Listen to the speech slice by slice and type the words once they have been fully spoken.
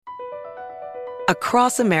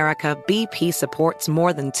Across America, BP supports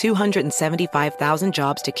more than 275,000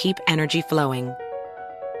 jobs to keep energy flowing.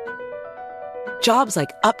 Jobs like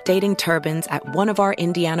updating turbines at one of our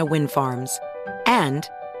Indiana wind farms and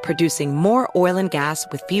producing more oil and gas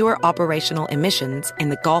with fewer operational emissions in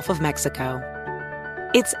the Gulf of Mexico.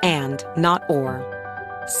 It's and, not or.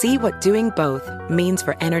 See what doing both means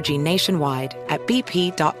for energy nationwide at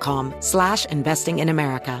bp.com/investing in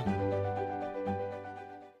America.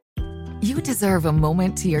 You deserve a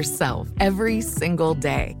moment to yourself every single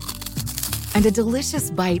day. And a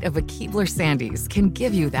delicious bite of a Keebler Sandies can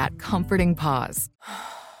give you that comforting pause.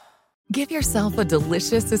 Give yourself a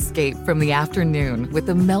delicious escape from the afternoon with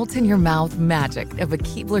the melt-in-your-mouth magic of a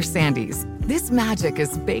Keebler Sandies. This magic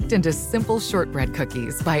is baked into simple shortbread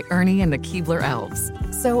cookies by Ernie and the Keebler Elves.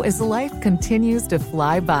 So as life continues to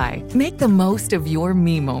fly by, make the most of your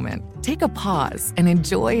me moment. Take a pause and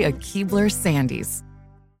enjoy a Keebler Sandies.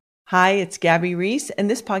 Hi, it's Gabby Reese, and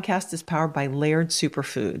this podcast is powered by Laird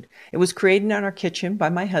Superfood. It was created in our kitchen by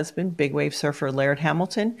my husband, big wave surfer Laird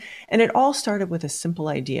Hamilton, and it all started with a simple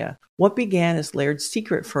idea. What began as Laird's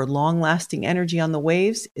secret for long-lasting energy on the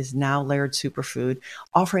waves is now Laird Superfood,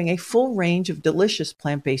 offering a full range of delicious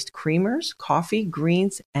plant-based creamers, coffee,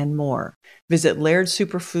 greens, and more. Visit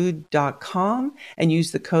lairdsuperfood.com and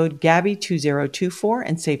use the code GABBY2024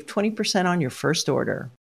 and save 20% on your first order.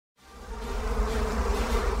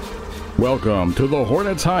 Welcome to the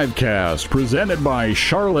Hornets Hivecast, presented by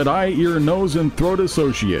Charlotte Eye, Ear, Nose, and Throat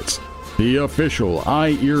Associates, the official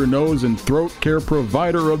eye, ear, nose, and throat care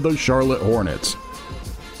provider of the Charlotte Hornets.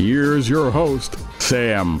 Here's your host,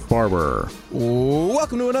 Sam Farber.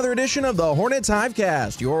 Welcome to another edition of the Hornets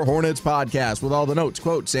Hivecast, your Hornets podcast with all the notes,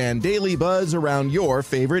 quotes, and daily buzz around your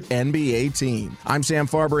favorite NBA team. I'm Sam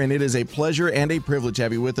Farber, and it is a pleasure and a privilege to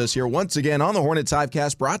have you with us here once again on the Hornets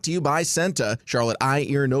Hivecast, brought to you by Senta, Charlotte Eye,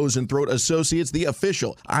 Ear, Nose, and Throat Associates, the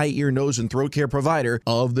official eye, ear, nose, and throat care provider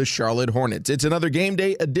of the Charlotte Hornets. It's another game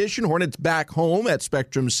day edition. Hornets back home at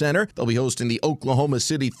Spectrum Center. They'll be hosting the Oklahoma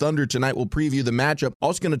City Thunder tonight. We'll preview the matchup.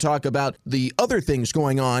 Also going to talk about the other things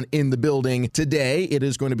going on in the building today. It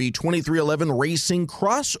is going to be 2311 Racing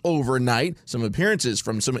Crossover Night. Some appearances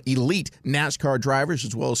from some elite NASCAR drivers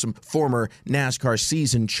as well as some former NASCAR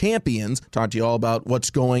season champions. Talk to you all about what's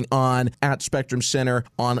going on at Spectrum Center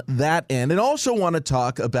on that end. And also want to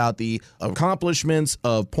talk about the accomplishments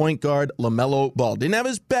of point guard LaMelo Ball. Didn't have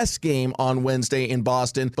his best game on Wednesday in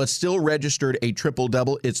Boston, but still registered a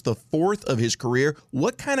triple-double. It's the fourth of his career.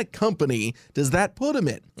 What kind of company does that put him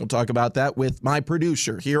in? We'll talk about that with my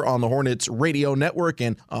producer here on the Hornets Radio Network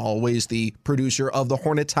and always the producer of the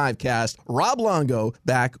Hornets Hivecast, Rob Longo,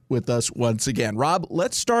 back with us once again. Rob,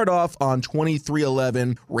 let's start off on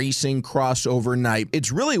 2311 Racing Crossover Night. It's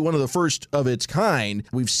really one of the first of its kind.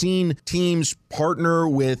 We've seen teams partner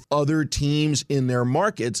with other teams in their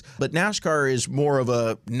markets, but NASCAR is more of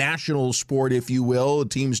a national sport, if you will.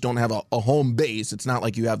 Teams don't have a home base. It's not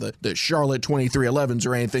like you have the Charlotte 2311s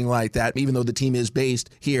or anything like that, even though the team is based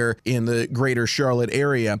here in the greater Charlotte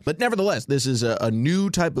area. But nevertheless, this is a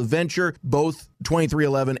new type of venture. Both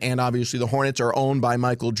 2311 and obviously the Hornets are owned by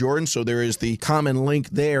Michael Jordan, so there is the common link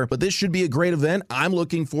there. But this should be a great event. I'm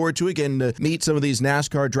looking forward to it, getting to meet some of these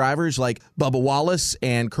NASCAR drivers like Bubba Wallace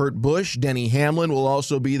and Kurt Busch. Denny Hamlin will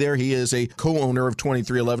also be there. He is a co-owner of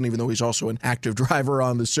 2311, even though he's also an active driver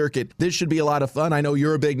on the circuit. This should be a lot of fun. I know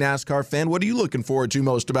you're a big NASCAR fan. What are you looking forward to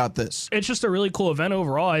most about this? It's just a really cool event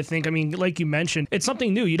overall, I think. I mean, like you mentioned, it's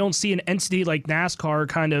something new. You don't see an entity like NASCAR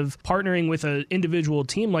kind of partnering with an individual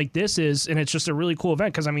team like this is, and it's just a really cool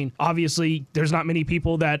event because, I mean, obviously there's not many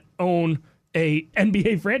people that own a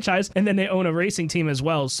NBA franchise, and then they own a racing team as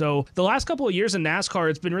well. So the last couple of years in NASCAR,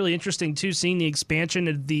 it's been really interesting too, seeing the expansion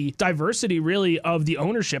of the diversity really of the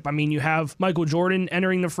ownership. I mean, you have Michael Jordan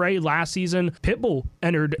entering the fray last season. Pitbull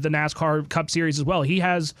entered the NASCAR Cup Series as well. He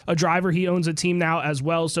has a driver. He owns a team now as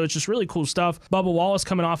well. So it's just really cool stuff. Bubba Wallace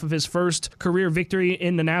coming off of his first career victory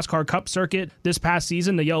in the NASCAR Cup circuit this past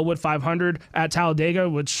season, the Yellowwood 500 at Talladega,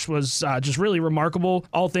 which was just really remarkable,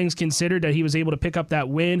 all things considered, that he was able to pick up that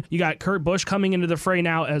win. You got Kurt Busch coming into the fray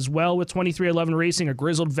now as well with 2311 Racing, a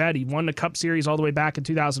grizzled vet. He won the Cup Series all the way back in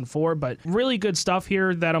 2004, but really good stuff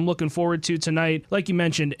here that I'm looking forward to tonight. Like you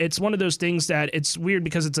mentioned, it's one of those things that it's weird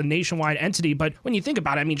because it's a nationwide entity, but when you think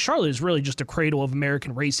about it, I mean, Charlotte is really just a cradle of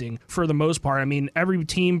American racing for the most part. I mean, every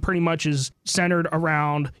team pretty much is centered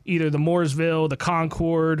around either the Mooresville, the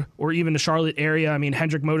Concord, or even the Charlotte area. I mean,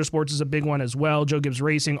 Hendrick Motorsports is a big one as well. Joe Gibbs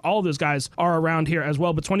Racing, all of those guys are around here as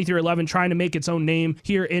well, but 2311 trying to make its own name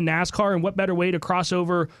here in NASCAR. And what what better way to cross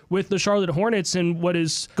over with the Charlotte Hornets and what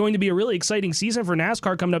is going to be a really exciting season for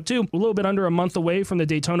NASCAR coming up too. A little bit under a month away from the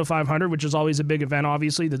Daytona 500, which is always a big event,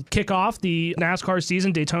 obviously. The kickoff, the NASCAR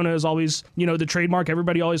season, Daytona is always, the trademark.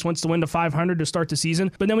 Everybody always wants to win the 500 to start the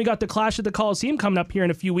season. But then we got the Clash at the Coliseum coming up here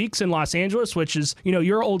in a few weeks in Los Angeles, which is,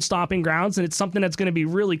 your old stomping grounds, and it's something that's going to be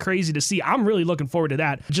really crazy to see. I'm really looking forward to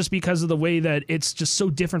that just because of the way that it's just so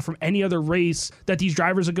different from any other race that these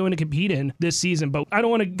drivers are going to compete in this season. But I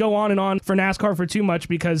don't want to go on and on for NASCAR for too much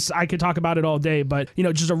because I could talk about it all day. But,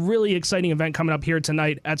 just a really exciting event coming up here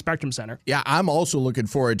tonight at Spectrum Center. Yeah, I'm also looking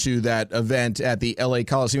forward to that event at the LA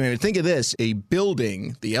Coliseum. I mean, think of this, a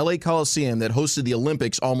building, the LA Coliseum, that hosted the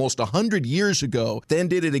Olympics almost 100 years ago, then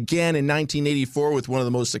did it again in 1984 with one of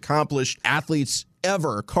the most accomplished athletes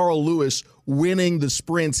ever, Carl Lewis, winning the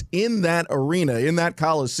sprints in that arena, in that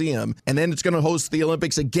Coliseum. And then it's going to host the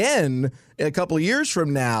Olympics again a couple of years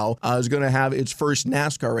from now. Is going to have its first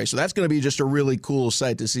NASCAR race. So that's going to be just a really cool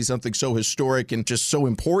sight to see something so historic and just so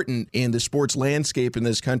important in the sports landscape in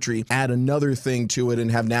this country. Add another thing to it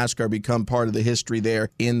and have NASCAR become part of the history there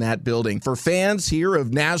in that building. For fans here of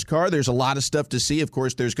NASCAR, there's a lot of stuff to see. Of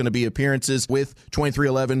course, there's going to be appearances with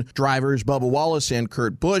 2311 drivers Bubba Wallace and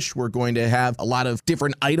Kurt Busch. We're going to have a lot of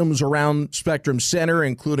different items around Spectrum Center,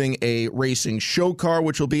 including a racing show car,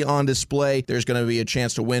 which will be on display. There's going to be a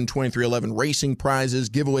chance to win 2311 racing prizes,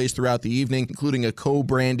 giveaways throughout the evening, including a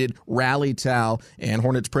co-branded rally towel. And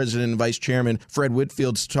Hornets President and Vice Chairman Fred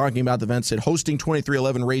Whitfield's talking about the event, said hosting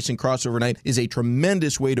 2311 Racing Crossover Night is a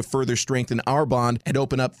tremendous way to further strengthen our bond and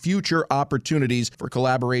open up future opportunities for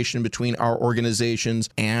collaboration between our organizations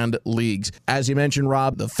and leagues. As you mentioned,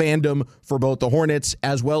 Rob, the fandom for both the Hornets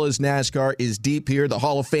as well as NASCAR is deep here. The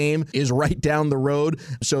Hall of Fame is right down the road.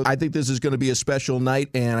 So I think this is going to be a special night,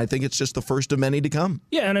 and I think it's just the first of many to come.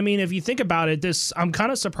 Yeah, and I mean, if you think about it, I'm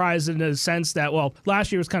kind of surprised in the sense that,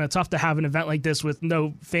 last year was kind of tough to have an event like this with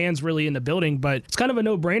no fans really in the building, but it's kind of a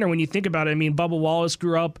no-brainer when you think about it. I mean, Bubba Wallace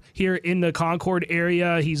grew up here in the Concord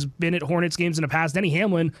area. He's been at Hornets games in the past. Denny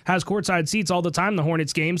Hamlin has courtside seats all the time in the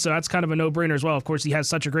Hornets games, so that's kind of a no-brainer as well. Of course, he has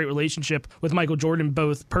such a great relationship with Michael Jordan,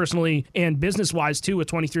 both personally and business-wise, too, with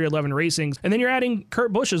 2311 Racing. And then you're adding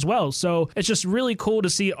Kurt Busch as well, so it's just really cool to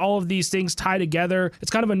see all of these things tie together.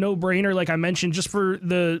 It's kind of a no-brainer, like I mentioned, just for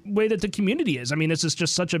the way that the community is. I mean, this is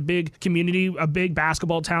just such a big community, a big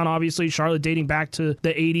basketball town, obviously. Charlotte dating back to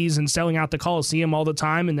the 80s and selling out the Coliseum all the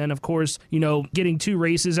time. And then, of course, getting 2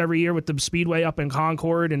 races every year with the Speedway up in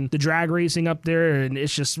Concord and the drag racing up there. And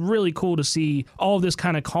it's just really cool to see all of this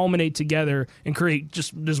kind of culminate together and create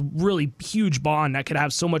just this really huge bond that could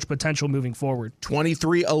have so much potential moving forward.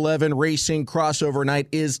 2311 Racing Crossover Night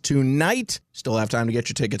is tonight. Still have time to get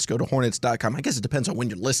your tickets. Go to Hornets.com. I guess it depends on when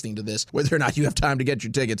you're listening to this, whether or not you have time to get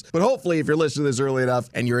your tickets. But hopefully, if you're listening to this early enough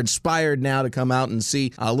and you're inspired now to come out and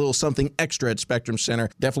see a little something extra at Spectrum Center,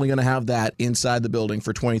 definitely going to have that inside the building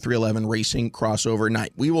for 2311 Racing Crossover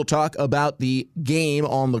Night. We will talk about the game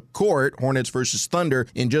on the court, Hornets versus Thunder,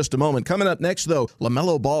 in just a moment. Coming up next, though,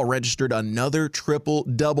 LaMelo Ball registered another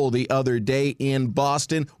triple-double the other day in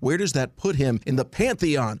Boston. Where does that put him in the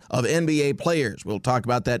pantheon of NBA players? We'll talk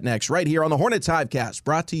about that next, right here on the Hornets Hivecast,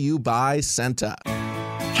 brought to you by Senta.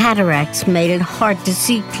 Cataracts made it hard to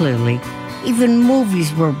see clearly. Even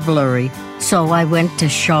movies were blurry. So I went to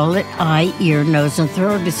Charlotte Eye, Ear, Nose, and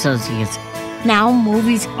Throat Associates. Now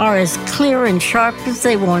movies are as clear and sharp as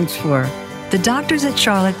they once were. The doctors at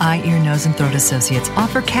Charlotte Eye, Ear, Nose, and Throat Associates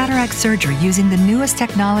offer cataract surgery using the newest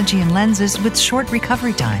technology and lenses with short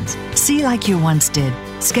recovery times. See like you once did.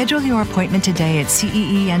 Schedule your appointment today at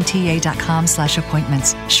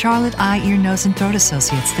ceenta.com/appointments. Charlotte Eye, Ear, Nose, and Throat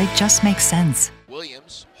Associates. They just make sense.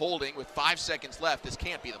 Williams holding with 5 seconds left. This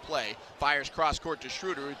can't be the play. Fires cross court to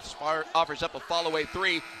Schroeder, who offers up a follow-away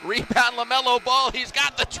 3. Rebound, LaMelo Ball. He's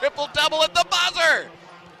got the triple-double at the buzzer.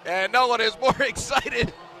 And no one is more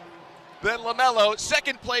excited than LaMelo.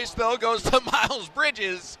 Second place, though, goes to Miles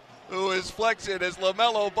Bridges, who is flexing as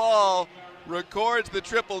LaMelo Ball records the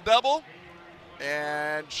triple-double.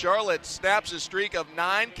 And Charlotte snaps a streak of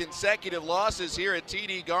 9 consecutive losses here at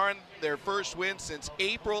TD Garden, their first win since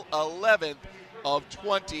April 11th of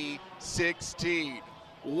 2016.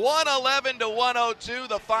 111-102,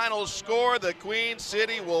 the final score. The Queen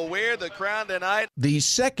City will wear the crown tonight. The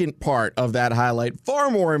second part of that highlight,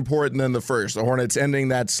 far more important than the first. The Hornets ending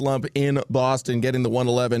that slump in Boston, getting the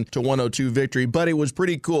 111-102 victory. But it was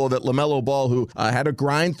pretty cool that LaMelo Ball, who had to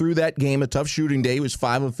grind through that game, a tough shooting day, he was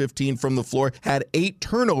 5 of 15 from the floor, had 8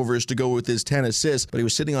 turnovers to go with his 10 assists, but he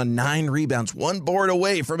was sitting on 9 rebounds, 1 board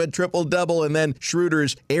away from a triple-double, and then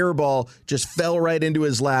Schroeder's air ball just fell right into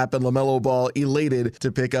his lap, and LaMelo Ball elated to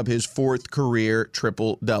to pick up his 4th career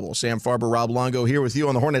triple-double. Sam Farber, Rob Longo here with you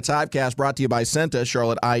on the Hornets Hivecast, brought to you by Senta,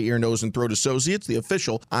 Charlotte Eye, Ear, Nose, and Throat Associates, the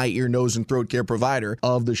official eye, ear, nose, and throat care provider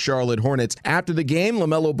of the Charlotte Hornets. After the game,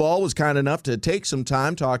 LaMelo Ball was kind enough to take some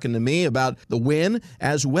time talking to me about the win,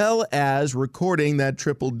 as well as recording that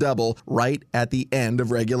triple-double right at the end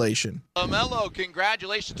of regulation. LaMelo,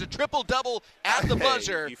 congratulations. A triple-double at the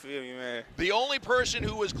buzzer. You feel me, man? The only person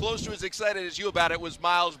who was close to as excited as you about it was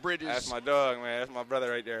Miles Bridges. That's my dog, man. That's my brother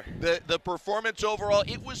right there. The performance overall,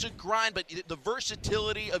 it was a grind, but the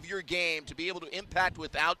versatility of your game to be able to impact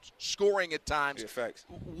without scoring at times. Yeah, facts.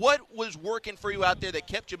 What was working for you out there that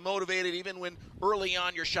kept you motivated even when early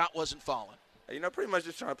on your shot wasn't falling? Pretty much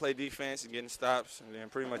just trying to play defense and getting stops and then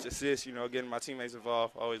pretty much assists, getting my teammates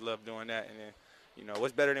involved. I always love doing that. And then,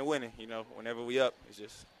 what's better than winning? Whenever we up, it's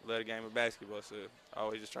just love the game of basketball. So I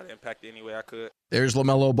always just try to impact it any way I could. There's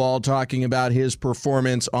LaMelo Ball talking about his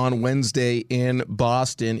performance on Wednesday in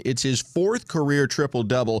Boston. It's his 4th career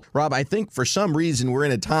triple-double. Rob, I think for some reason we're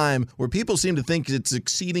in a time where people seem to think it's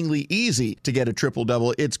exceedingly easy to get a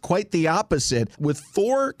triple-double. It's quite the opposite. With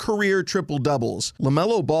 4 career triple-doubles,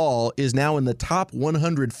 LaMelo Ball is now in the top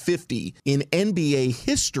 150 in NBA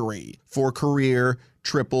history for career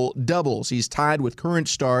triple-doubles. He's tied with current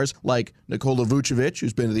stars like Nikola Vucevic,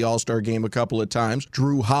 who's been to the All-Star game a couple of times,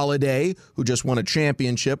 Drew Holiday, who just won a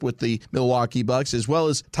championship with the Milwaukee Bucks, as well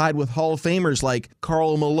as tied with Hall of Famers like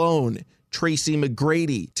Karl Malone, Tracy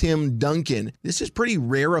McGrady, Tim Duncan. This is pretty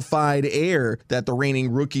rarefied air that the reigning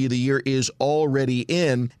Rookie of the Year is already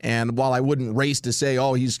in. And while I wouldn't race to say,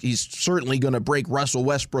 he's certainly going to break Russell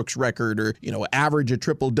Westbrook's record or, average a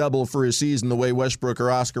triple-double for a season the way Westbrook or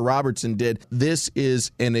Oscar Robertson did, this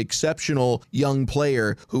is an exceptional young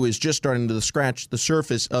player who is just starting to scratch the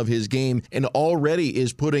surface of his game and already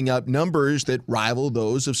is putting up numbers that rival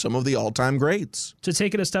those of some of the all-time greats. To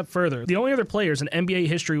take it a step further, the only other players in NBA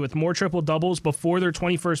history with more triple-doubles before their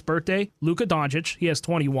 21st birthday, Luka Doncic, he has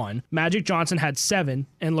 21. Magic Johnson had 7,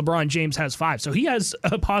 and LeBron James has 5. So he has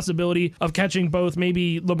a possibility of catching both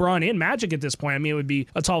maybe LeBron and Magic at this point. I mean, it would be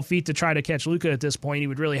a tall feat to try to catch Luka at this point. He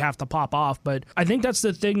would really have to pop off. But I think that's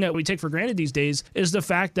the thing that we take for granted these days is the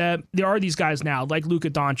fact that there are these guys now, like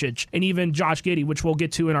Luka Doncic and even Josh Giddey, which we'll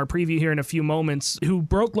get to in our preview here in a few moments, who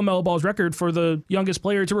broke LaMelo Ball's record for the youngest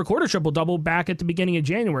player to record a triple-double back at the beginning of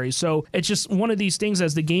January. So it's just one of these things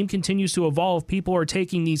as the game continues to evolve. People are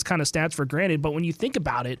taking these kind of stats for granted, but when you think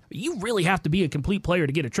about it, you really have to be a complete player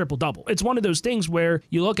to get a triple-double. It's one of those things where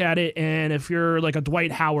you look at it, and if you're like a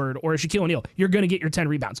Dwight Howard or a Shaquille O'Neal, you're going to get your 10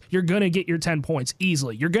 rebounds. You're going to get your 10 points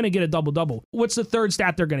easily. You're going to get a double-double. What's the third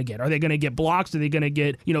stat they're going to get? Are they going to get blocks? Are they going to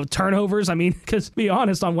get, turnovers? I mean, because to be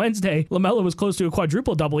honest, on Wednesday, LaMelo was close to a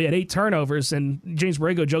quadruple-double. He had 8 turnovers, and James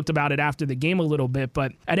Borrego joked about it after the game a little bit,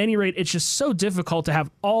 but at any rate, it's just so difficult to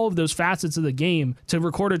have all of those facets of the game to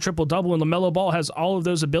record a triple-double, and LaMelo Ball has all of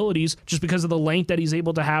those abilities just because of the length that he's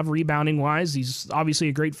able to have rebounding-wise. He's obviously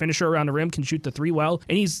a great finisher around the rim, can shoot the 3 well,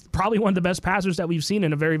 and he's probably one of the best passers that we've seen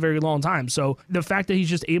in a very, very long time. So the fact that he's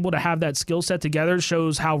just able to have that skill set together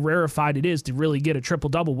shows how rarefied it is to really get a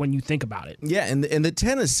triple-double when you think about it. Yeah, and the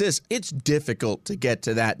 10 assists, it's difficult to get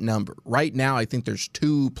to that number. Right now, I think there's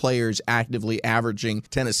 2 players actively averaging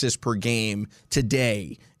 10 assists per game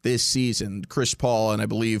today. This season, Chris Paul and I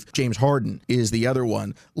believe James Harden is the other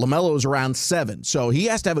one. LaMelo is around 7, so he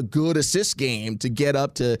has to have a good assist game to get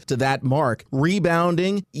up to that mark.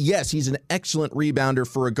 Rebounding, yes, he's an excellent rebounder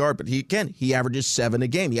for a guard, but he averages 7 a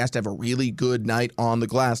game. He has to have a really good night on the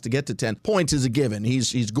glass to get to 10. Points is a given.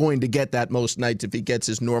 He's going to get that most nights if he gets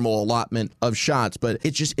his normal allotment of shots, but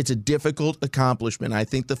it's a difficult accomplishment. I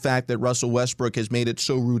think the fact that Russell Westbrook has made it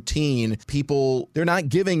so routine, they're not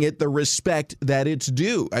giving it the respect that it's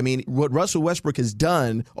due. I mean, what Russell Westbrook has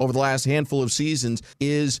done over the last handful of seasons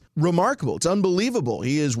is remarkable. It's unbelievable.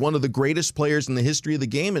 He is one of the greatest players in the history of the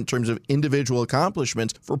game in terms of individual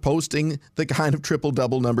accomplishments for posting the kind of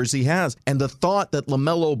triple-double numbers he has. And the thought that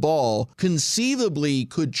LaMelo Ball conceivably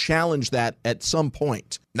could challenge that at some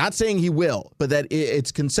point, not saying he will, but that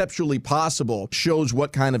it's conceptually possible, shows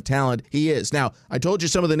what kind of talent he is. Now, I told you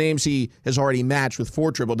some of the names he has already matched with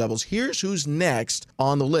 4 triple-doubles. Here's who's next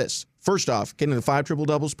on the list. First off, getting to 5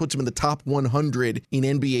 triple-doubles puts him in the top 100 in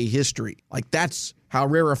NBA history. Like, that's how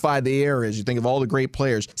rarefied the air is. You think of all the great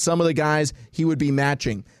players. Some of the guys he would be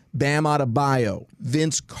matching: Bam Adebayo,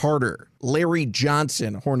 Vince Carter, Larry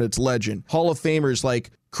Johnson, Hornets legend, Hall of Famers like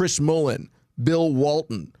Chris Mullin, Bill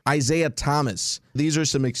Walton, Isaiah Thomas. These are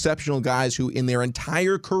some exceptional guys who in their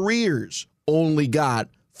entire careers only got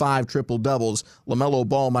 5 triple-doubles. LaMelo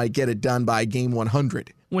Ball might get it done by game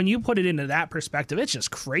 100. when you put it into that perspective, it's just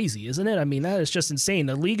crazy, isn't it? I mean, that is just insane.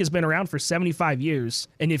 The league has been around for 75 years,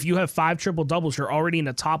 and if you have 5 triple-doubles, you're already in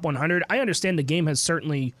the top 100. I understand the game has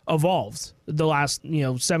certainly evolved the last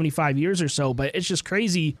 75 years or so, but it's just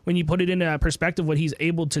crazy when you put it into perspective what he's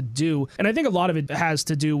able to do. And I think a lot of it has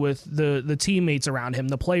to do with the teammates around him,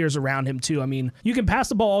 the players around him too. I mean, you can pass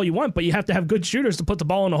the ball all you want, but you have to have good shooters to put the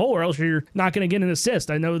ball in the hole, or else you're not going to get an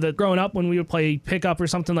assist. I know that growing up, when we would play pickup or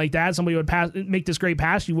something like that, somebody would make this great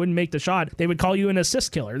pass, you wouldn't make the shot, they would call you an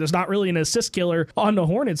assist killer. There's not really an assist killer on the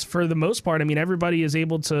Hornets for the most part. I mean, everybody is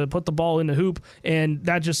able to put the ball in the hoop, and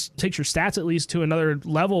that just takes your stats at least to another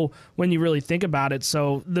level when you really think about it.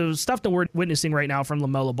 So the stuff that we're witnessing right now from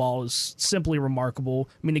LaMelo Ball is simply remarkable.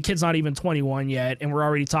 I mean, the kid's not even 21 yet, and we're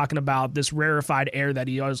already talking about this rarefied air that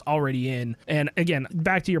he is already in. And again,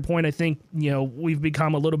 back to your point, I think, we've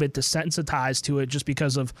become a little bit desensitized to it just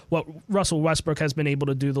because of what Russell Westbrook has been able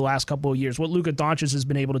to do the last couple of years, what Luka Doncic has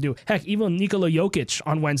been able to do. Heck, even Nikola Jokic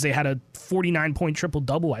on Wednesday had a 49-point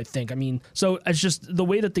triple-double, I think. I mean, so it's just the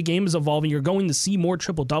way that the game is evolving. You're going to see more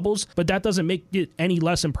triple-doubles, but that doesn't make it any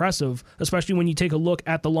less impressive, especially when you take a look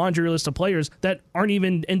at the laundry list of players that aren't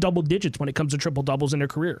even in double digits when it comes to triple-doubles in their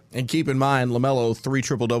career. And keep in mind, LaMelo, 3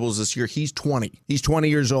 triple-doubles this year. He's 20. He's 20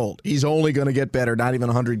 years old. He's only going to get better, not even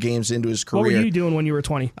 100 games into his career. What were you doing when you were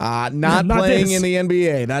 20? Not playing in the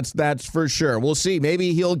NBA. That's for sure. We'll see.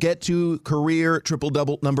 Maybe he'll get to career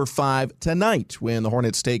triple-double number 5 tonight when the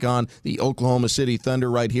Hornets take on the Oklahoma City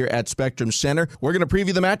Thunder right here at Spectrum Center. We're going to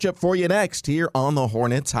preview the matchup for you next here on the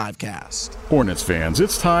Hornets Hivecast. Hornets fans,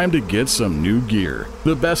 it's time to get some new gear.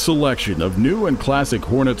 The best selection of new and classic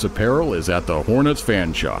Hornets apparel is at the Hornets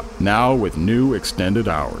Fan Shop, now with new extended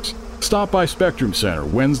hours. Stop by Spectrum Center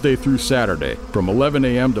Wednesday through Saturday from 11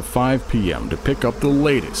 a.m. to 5 p.m. to pick up the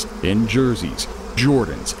latest in jerseys,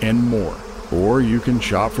 Jordans, and more. Or you can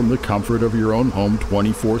shop from the comfort of your own home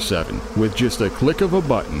 24/7 with just a click of a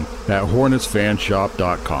button at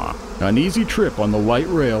HornetsFanshop.com. An easy trip on the light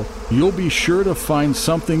rail, you'll be sure to find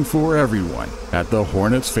something for everyone at the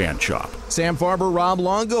Hornets Fan Shop. Sam Farber, Rob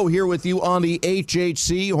Longo here with you on the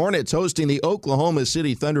HHC. Hornets hosting the Oklahoma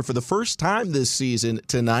City Thunder for the first time this season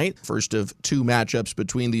tonight. First of 2 matchups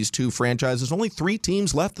between these two franchises. Only 3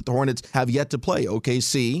 teams left that the Hornets have yet to play.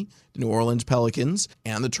 OKC, the New Orleans Pelicans,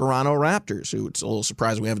 and the Toronto Raptors, who it's a little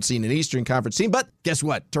surprising we haven't seen an Eastern Conference team. But guess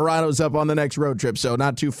what? Toronto's up on the next road trip, so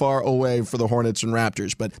not too far away for the Hornets and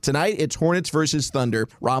Raptors. But tonight, it's Hornets versus Thunder.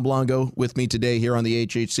 Rob Longo with me today here on the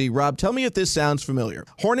HHC. Rob, tell me if this sounds familiar.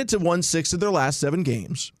 Hornets have won 6 of their last 7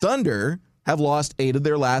 games. Thunder have lost 8 of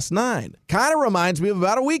their last 9. Kind of reminds me of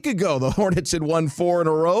about a week ago. The Hornets had won 4 in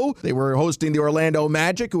a row. They were hosting the Orlando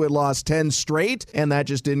Magic, who had lost 10 straight, and that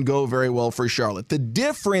just didn't go very well for Charlotte. The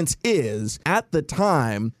difference is, at the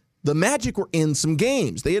time, the Magic were in some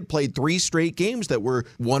games. They had played 3 straight games that were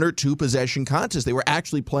 1 or 2 possession contests. They were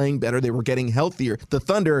actually playing better. They were getting healthier. The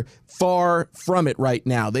Thunder, far from it right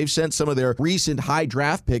now. They've sent some of their recent high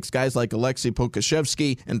draft picks, guys like Alexei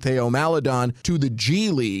Pokashevsky and Theo Maledon, to the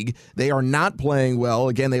G League. They are not playing well.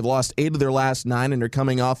 Again, they've lost 8 of their last 9, and they're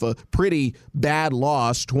coming off a pretty bad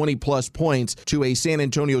loss, 20-plus points, to a San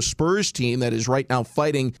Antonio Spurs team that is right now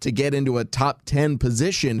fighting to get into a top 10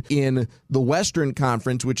 position in the Western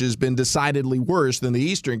Conference, which has been decidedly worse than the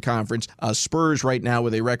Eastern Conference. Spurs right now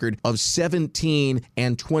with a record of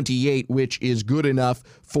 17-28, which is good enough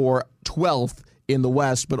for 12th in the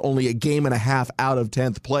West, but only a game and a half out of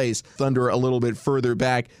 10th place. Thunder a little bit further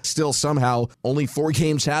back, still somehow only 4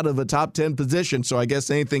 games out of a top 10 position, so I guess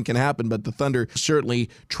anything can happen, but the Thunder certainly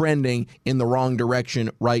trending in the wrong direction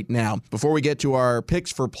right now. Before we get to our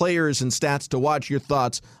picks for players and stats to watch, your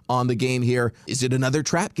thoughts on the game here. Is it another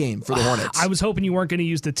trap game for the Hornets? I was hoping you weren't going to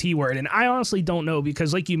use the T word, and I honestly don't know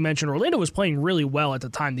because, like you mentioned, Orlando was playing really well at the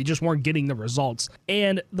time. They just weren't getting the results.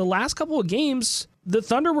 And the last couple of games, the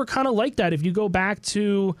Thunder were kind of like that. If you go back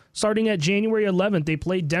to starting at January 11th, they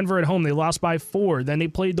played Denver at home. They lost by 4. Then they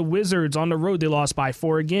played the Wizards on the road. They lost by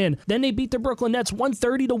 4 again. Then they beat the Brooklyn Nets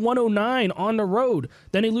 130-109 on the road.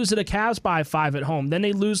 Then they lose to the Cavs by 5 at home. Then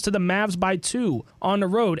they lose to the Mavs by 2 on the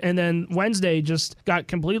road. And then Wednesday just got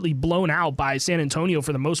completely blown out by San Antonio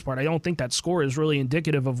for the most part. I don't think that score is really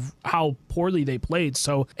indicative of how poorly they played.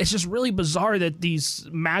 So it's just really bizarre that these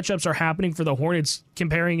matchups are happening for the Hornets,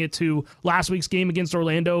 comparing it to last week's game against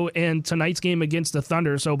Orlando and tonight's game against the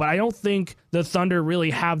Thunder. But I don't think the Thunder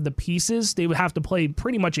really have the pieces. They would have to play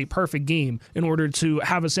pretty much a perfect game in order to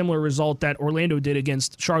have a similar result that Orlando did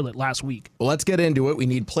against Charlotte last week. Well, let's get into it. We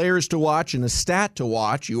need players to watch and a stat to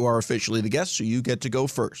watch. You are officially the guest, so you get to go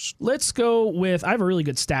first. Let's go with, I have a really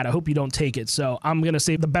good stat. I hope you don't take it, so I'm going to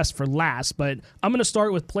save the best for last, but I'm going to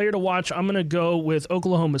start with player to watch. I'm going to go with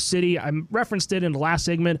Oklahoma City. I referenced it in the last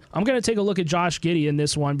segment. I'm going to take a look at Josh Giddey in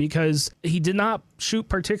this one because he did not shoot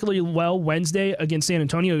particularly well Wednesday against San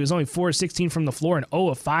Antonio. He was only 4 of 16 from the floor and 0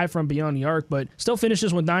 of 5 from beyond the arc, but still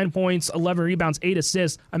finishes with 9 points, 11 rebounds, 8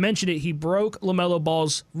 assists. I mentioned it. He broke LaMelo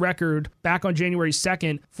Ball's record back on January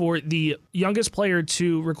 2nd for the youngest player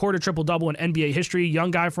to record a triple-double in NBA history,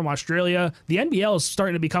 young guy from Australia. The NBL is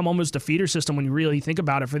starting to become almost a feeder system when you really think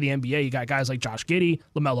about it for the NBA. You got guys like Josh Giddey,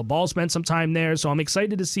 LaMelo Ball spent some time there, so I'm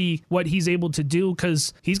excited to see what he's able to do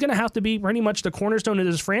because he's going to have to be pretty much the cornerstone of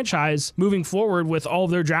this franchise moving forward with all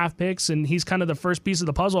of their draft picks, and he's kind of the first piece of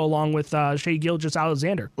the puzzle along with Shai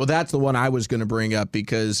Gilgeous-Alexander. Well, that's the one I was going to bring up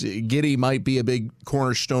because Giddey might be a big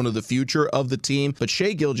cornerstone of the future of the team, but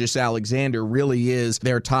Shai Gilgeous-Alexander really is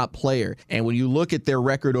their top player. And when you look at their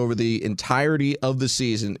record over the entirety of the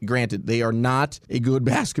season, granted, they are not a good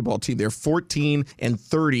basketball team. They're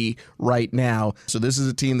 14-30 right now. So this is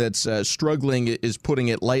a team that's struggling, is putting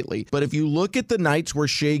it lightly. But if you look at the nights where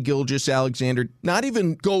Shai Gilgeous-Alexander not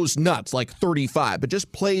even goes nuts like 35, but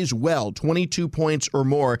just plays well, 22 points or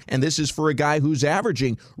more, and this is for a guy who's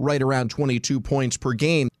averaging right around 22 points per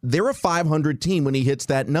game, they're a 500 team when he hits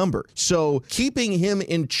that number. So keeping him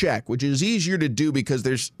in check, which is easier to do because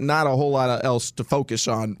there's not a whole lot else to focus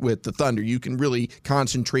on with the Thunder. You can really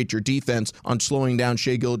concentrate your defense on slowing down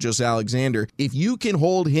Shai Gilgeous-Alexander. If you can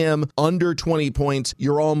hold him under 20 points,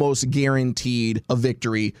 you're almost guaranteed a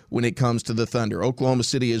victory when it comes to the Thunder. Oklahoma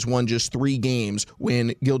City has won just 3 games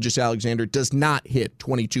when Gilgeous-Alexander does not hit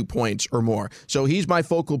 22 points or more. So he's my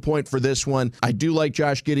focal point for this one. I do like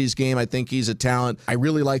Josh Giddey's game. I think he's a talent. I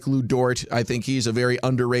really like Lou Dort. I think he's a very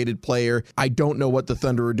underrated player. I don't know what the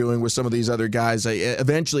Thunder are doing with some of these other guys.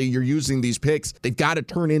 Eventually, you're using these picks. They've got to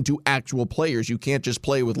turn into actual players. You can't just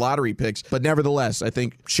play with lottery picks. But nevertheless, I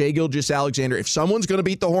think Shai Gilgeous-Alexander, if someone's going to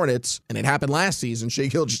beat the Hornets, and it happened last season, Shai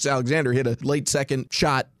Gilgeous-Alexander hit a late second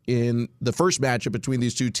shot in the first matchup between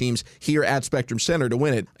these two teams here at Spectrum Center to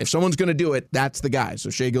win it. If someone's going to do it, that's the guy. So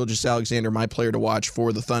Shai Gilgeous-Alexander, my player to watch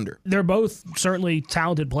for the Thunder. They're both certainly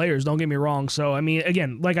talented players, don't get me wrong. So, I mean,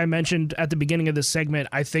 again, like I mentioned at the beginning of this segment,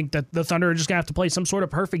 I think that the Thunder are just going to have to play some sort of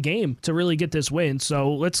perfect game to really get this win.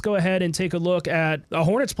 So let's go ahead and take a look at a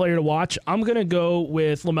Hornets player to watch. I'm going to go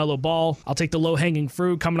with LaMelo Ball. I'll take the low-hanging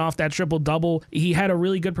fruit coming off that triple-double. He had a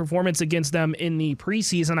really good performance against them in the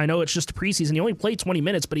preseason. I know it's just preseason. He only played 20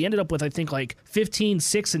 minutes, but he ended up with, I think, like 15,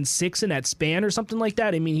 6, and 6 in that span or something like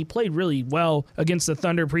that. I mean, he played really well against the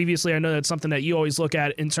Thunder previously. I know that's something that you always look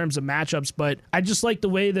at in terms of matchups, but I just like the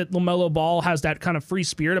way that LaMelo Ball has that kind of free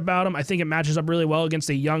spirit about him. I think it matches up really well against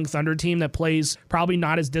a young Thunder team that plays probably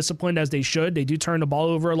not as disciplined as they should. They do turn the ball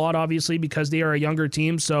over a lot, obviously, because they are a younger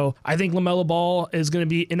team. So I think LaMelo Ball is going to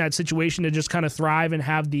be in that situation to just kind of thrive and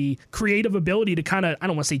have the creative ability to kind of, I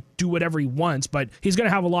don't want to say do whatever he wants, but he's going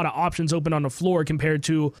to have a lot of options open on the floor compared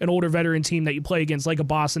to an older veteran team that you play against, like a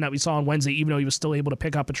Boston that we saw on Wednesday, even though he was still able to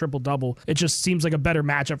pick up a triple-double. It just seems like a better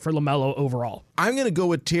matchup for LaMelo overall. I'm going to go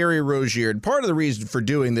with Terry Rozier. And part of the reason for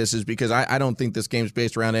doing this is because I don't think this game's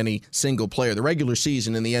based around any single player. The regular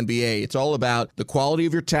season in the NBA, it's all about the quality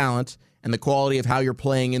of your talent and the quality of how you're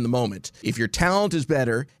playing in the moment. If your talent is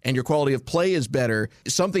better and your quality of play is better,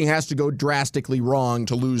 something has to go drastically wrong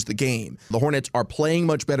to lose the game. The Hornets are playing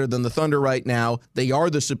much better than the Thunder right now. They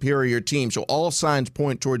are the superior team, so all signs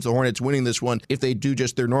point towards the Hornets winning this one if they do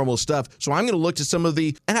just their normal stuff. So I'm going to look to some of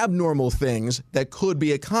the abnormal things that could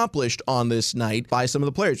be accomplished on this night by some of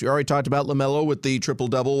the players. We already talked about LaMelo with the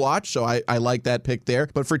triple-double watch, so I like that pick there.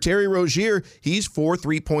 But for Terry Rozier, he's 4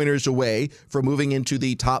 3-pointers away from moving into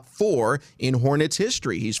the top 4 in Hornets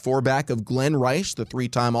history. He's 4 back of Glenn Rice, the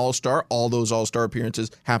 3-time All-Star. All those All-Star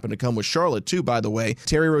appearances happen to come with Charlotte, too, by the way.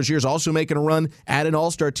 Terry Rozier's also making a run at an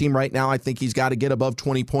All-Star team right now. I think he's got to get above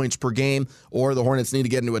 20 points per game, or the Hornets need to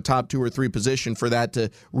get into a top 2 or 3 position for that to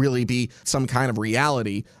really be some kind of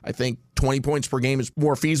reality. I think 20 points per game is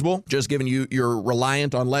more feasible, just given you're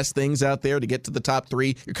reliant on less things out there to get to the top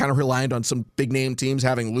 3. You're kind of reliant on some big-name teams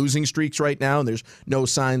having losing streaks right now, and there's no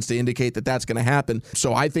signs to indicate that that's going to happen.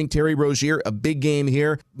 So I think Terry Rozier, a big game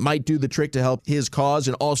here, might do the trick to help his cause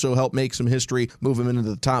and also help make some history, move him into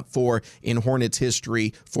the top 4 in Hornets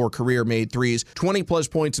history for career-made threes. 20-plus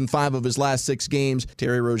points in 5 of his last 6 games.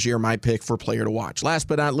 Terry Rozier, my pick for player to watch. Last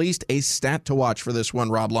but not least, a stat to watch for this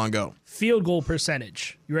one, Rob Longo. field goal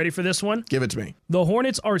percentage. You ready for this one? Give it to me. The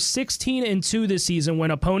Hornets are 16-2 this season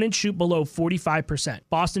when opponents shoot below 45%.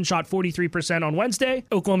 Boston shot 43% on Wednesday.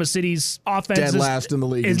 Oklahoma City's offense Dead last in the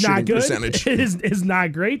league is in not good. Percentage. is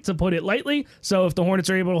not great, to put it lightly. So if the Hornets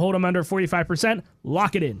are able to hold them under 45%,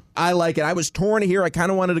 lock it in. I like it. I was torn here. I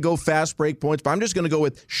kind of wanted to go fast break points, but I'm just going to go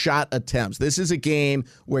with shot attempts. This is a game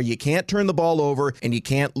where you can't turn the ball over and you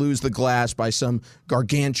can't lose the glass by some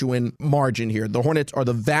gargantuan margin here. The Hornets are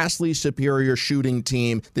the vastly superior shooting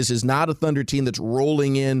team. This is not a Thunder team that's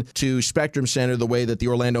rolling in to Spectrum Center the way that the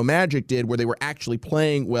Orlando Magic did, where they were actually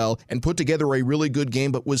playing well and put together a really good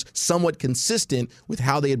game, but was somewhat consistent with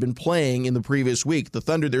how they had been playing in the previous week. The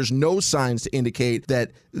Thunder, there's no signs to indicate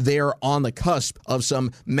that they're on the cusp of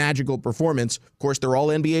some magical performance. Of course, they're all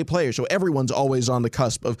NBA players, so everyone's always on the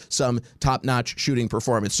cusp of some top-notch shooting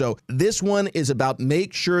performance. So this one is about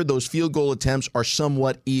make sure those field goal attempts are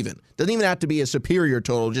somewhat even. Doesn't even have to be a superior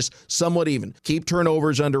total, just somewhat even. Keep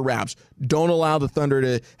turnovers under wraps. Don't allow the Thunder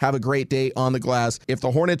to have a great day on the glass. If the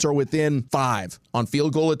Hornets are within 5 on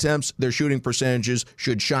field goal attempts, their shooting percentages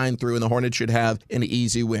should shine through, and the Hornets should have an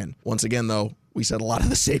easy win. Once again, though, we said a lot of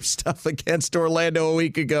the same stuff against Orlando a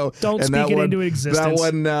week ago. Don't speak it into existence.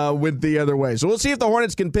 That one went the other way. So we'll see if the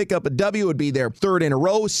Hornets can pick up a W. It would be their 3rd in a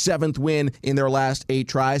row, 7th win in their last 8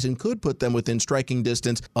 tries, and could put them within striking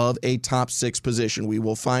distance of a top 6 position. We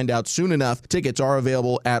will find out soon enough. Tickets are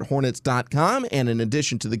available at Hornets.com, and in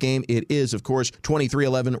addition to the game, it is, of course,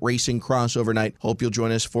 2311 Racing Crossover Night. Hope you'll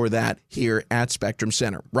join us for that here at Spectrum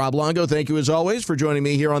Center. Rob Longo, thank you as always for joining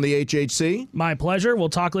me here on the HHC. My pleasure. We'll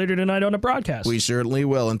talk later tonight on the broadcast. We certainly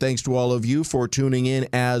will. And thanks to all of you for tuning in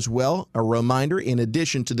as well. A reminder, in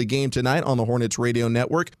addition to the game tonight on the Hornets Radio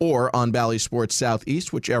Network or on Bally Sports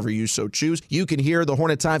Southeast, whichever you so choose, you can hear the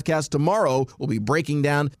Hornets Hivecast tomorrow. We'll be breaking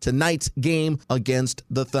down tonight's game against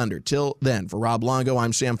the Thunder. Till then, for Rob Longo,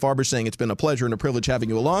 I'm Sam Farber saying it's been a pleasure and a privilege having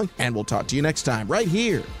you along, and we'll talk to you next time right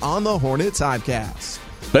here on the Hornets Hivecast.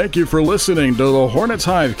 Thank you for listening to the Hornets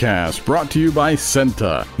Hivecast, brought to you by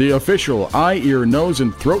Senta, the official eye, ear, nose,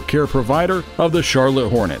 and throat care provider of the Charlotte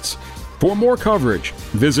Hornets. For more coverage,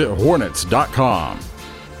 visit Hornets.com.